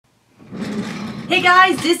Hey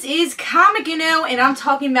guys, this is Comic Uno, and I'm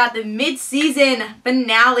talking about the mid-season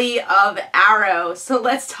finale of Arrow. So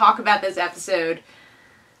let's talk about this episode.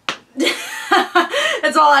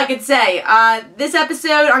 That's all I could say. This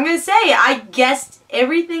episode, I'm going to say, I guessed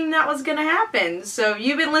everything that was going to happen. So if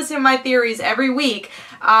you've been listening to my theories every week,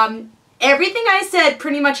 everything I said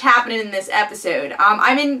pretty much happened in this episode.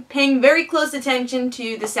 I've been paying very close attention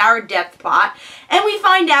to the Sarah death plot, and we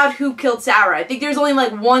find out who killed Sarah. I think there's only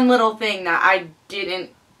like one little thing that I didn't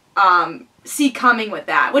see coming with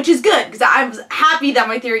that, which is good, because I was happy that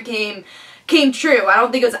my theory came true. I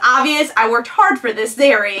don't think it was obvious. I worked hard for this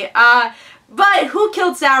theory. But who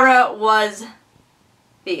killed Sarah was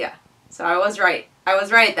Thea. So I was right. I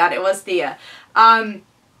was right that it was Thea.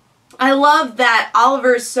 I love that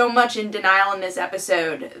Oliver is so much in denial in this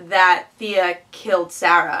episode that Thea killed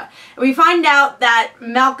Sarah. And we find out that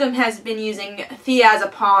Malcolm has been using Thea as a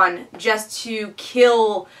pawn just to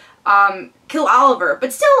kill Oliver,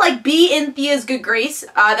 but still like be in Thea's good grace.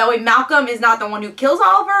 That way Malcolm is not the one who kills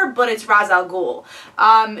Oliver, but it's Ra's al Ghul.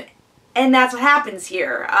 And that's what happens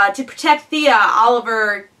here. To protect Thea,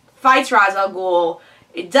 Oliver fights Ra's al Ghul.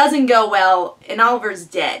 It doesn't go well, and Oliver's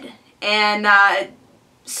dead. And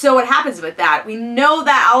so what happens with that? We know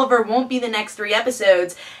that Oliver won't be the next 3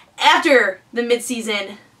 episodes after the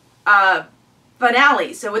mid-season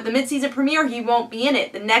finale. So with the mid-season premiere, he won't be in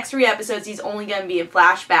it. The next 3 episodes, he's only going to be in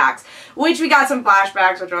flashbacks, which we got some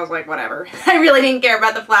flashbacks, which I was like, whatever. I really didn't care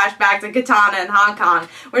about the flashbacks in Katana and Hong Kong.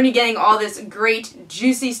 We're going to be getting all this great,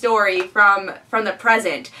 juicy story from the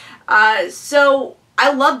present. So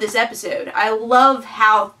I love this episode. I love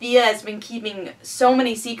how Thea has been keeping so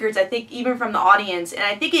many secrets, I think, even from the audience. And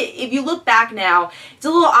I think if you look back now, it's a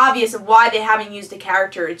little obvious of why they haven't used a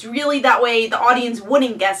character. It's really that way the audience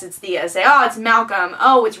wouldn't guess it's Thea. Say, oh, it's Malcolm.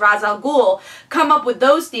 Oh, it's Ra's al Ghul. Come up with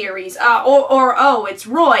those theories. Or oh, it's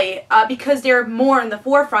Roy. Because they're more in the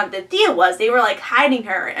forefront than Thea was. They were like hiding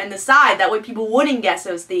her in the side. That way people wouldn't guess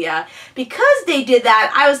it was Thea. Because they did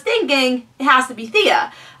that, I was thinking it has to be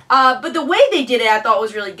Thea. But the way they did it I thought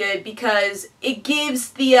was really good, because it gives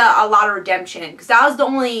Thea a lot of redemption. Because that was the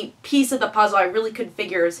only piece of the puzzle I really couldn't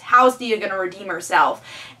figure, is how is Thea going to redeem herself.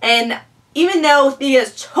 And even though Thea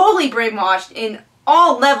is totally brainwashed in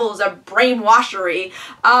all levels of brainwashery,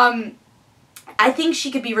 I think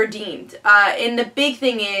she could be redeemed. And the big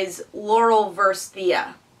thing is Laurel versus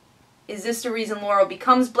Thea. Is this the reason Laurel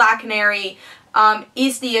becomes Black Canary?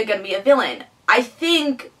 Is Thea going to be a villain? I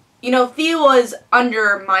think, you know, Thea was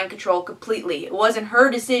under mind control completely. It wasn't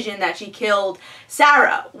her decision that she killed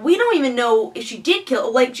Sarah. We don't even know if she did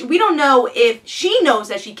kill, like, we don't know if she knows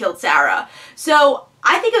that she killed Sarah. So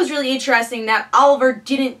I think it was really interesting that Oliver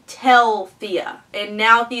didn't tell Thea. And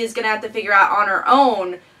now Thea's gonna have to figure out on her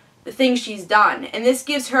own the things she's done. And this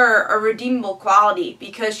gives her a redeemable quality,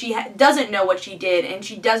 because she doesn't know what she did, and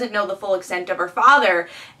she doesn't know the full extent of her father.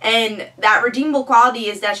 And that redeemable quality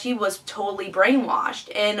is that she was totally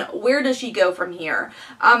brainwashed. And where does she go from here?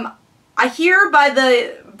 I hear by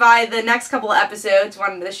the next couple of episodes,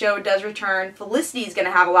 when the show does return, Felicity's going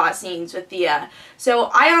to have a lot of scenes with Thea.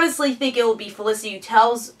 So I honestly think it will be Felicity who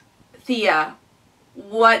tells Thea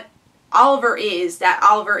what Oliver is, that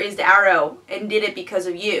Oliver is the Arrow and did it because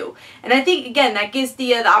of you. And I think, again, that gives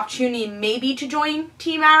Thea the opportunity maybe to join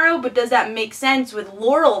Team Arrow, but does that make sense with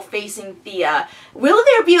Laurel facing Thea? Will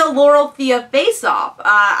there be a Laurel-Thea face-off?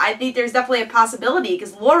 I think there's definitely a possibility,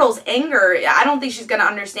 because Laurel's anger, I don't think she's going to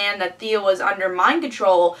understand that Thea was under mind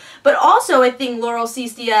control, but also I think Laurel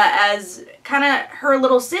sees Thea as kind of her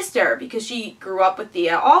little sister, because she grew up with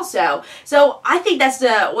Thea also. So I think that's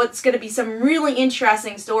what's going to be some really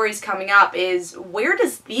interesting stories coming up, is where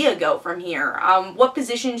does Thea go from here? What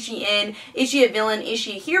position is she in? Is she a villain? Is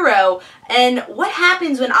she a hero? And what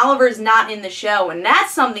happens when Oliver's not in the show? And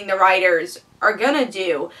that's something the writers are gonna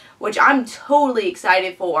do, which I'm totally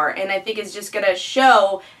excited for, and I think it's just gonna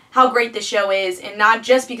show how great the show is, and not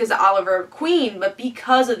just because of Oliver Queen, but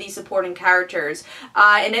because of these supporting characters.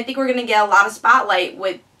 And I think we're gonna get a lot of spotlight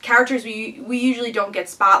with characters we usually don't get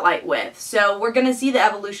spotlight with. So we're going to see the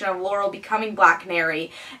evolution of Laurel becoming Black Canary,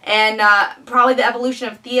 and probably the evolution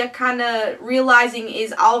of Thea kind of realizing,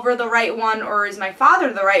 is Oliver the right one, or is my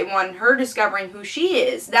father the right one? Her discovering who she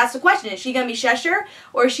is. That's the question. Is she going to be Cheshire,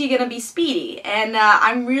 or is she going to be Speedy? And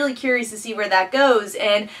I'm really curious to see where that goes.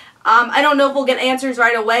 And I don't know if we'll get answers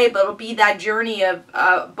right away, but it'll be that journey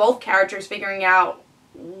of both characters figuring out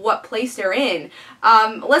what place they're in.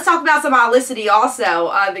 Let's talk about some Olicity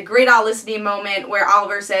also. The great Olicity moment where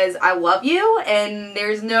Oliver says, "I love you," and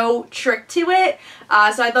there's no trick to it.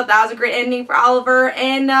 So I thought that was a great ending for Oliver.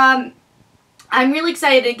 And I'm really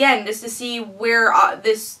excited again just to see where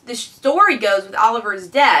this story goes with Oliver's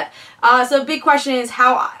death. So big question is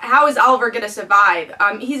how is Oliver going to survive?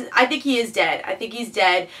 I think he is dead. I think he's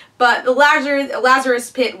dead. But the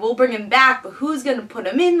Lazarus pit will bring him back. But who's going to put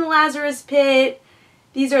him in the Lazarus pit?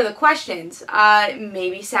 These are the questions.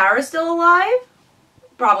 Maybe Sarah's still alive?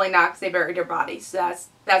 Probably not, because they buried her body. So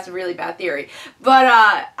that's a really bad theory. But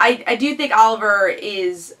I do think Oliver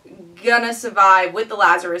is gonna survive with the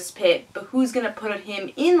Lazarus pit, but who's gonna put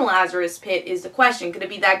him in the Lazarus pit is the question. Could it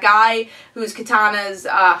be that guy who's Katana's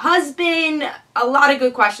husband? A lot of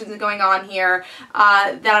good questions going on here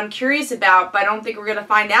that I'm curious about, but I don't think we're gonna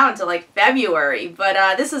find out until like February.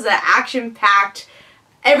 But this is an action-packed,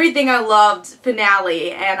 everything I loved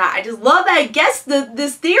finale, and I just love that I guessed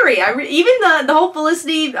this theory. Even the whole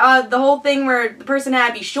Felicity, the whole thing where the person had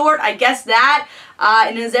to be short, I guessed that.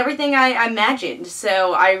 And it was everything I imagined.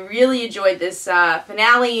 So I really enjoyed this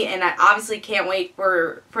finale, and I obviously can't wait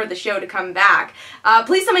for the show to come back.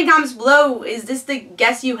 Please tell me in the comments below, is this the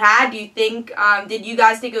guess you had? Do you think, did you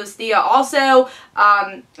guys think it was Thea also?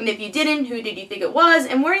 And if you didn't, who did you think it was?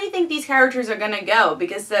 And where do you think these characters are going to go?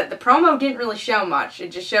 Because the promo didn't really show much.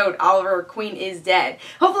 It just showed Oliver Queen is dead.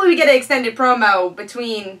 Hopefully we get an extended promo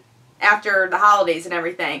after the holidays and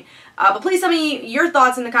everything. But please tell me your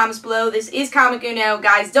thoughts in the comments below. This is Comic Uno.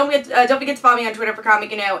 Guys, don't forget to follow me on Twitter for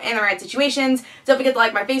Comic Uno and the Rant Situations. Don't forget to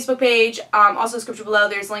like my Facebook page. Also, description below,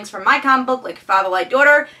 there's links for my comic book, like Father Like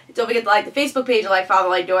Daughter. Don't forget to like the Facebook page, like Father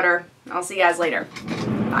Like Daughter. I'll see you guys later.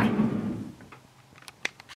 Bye.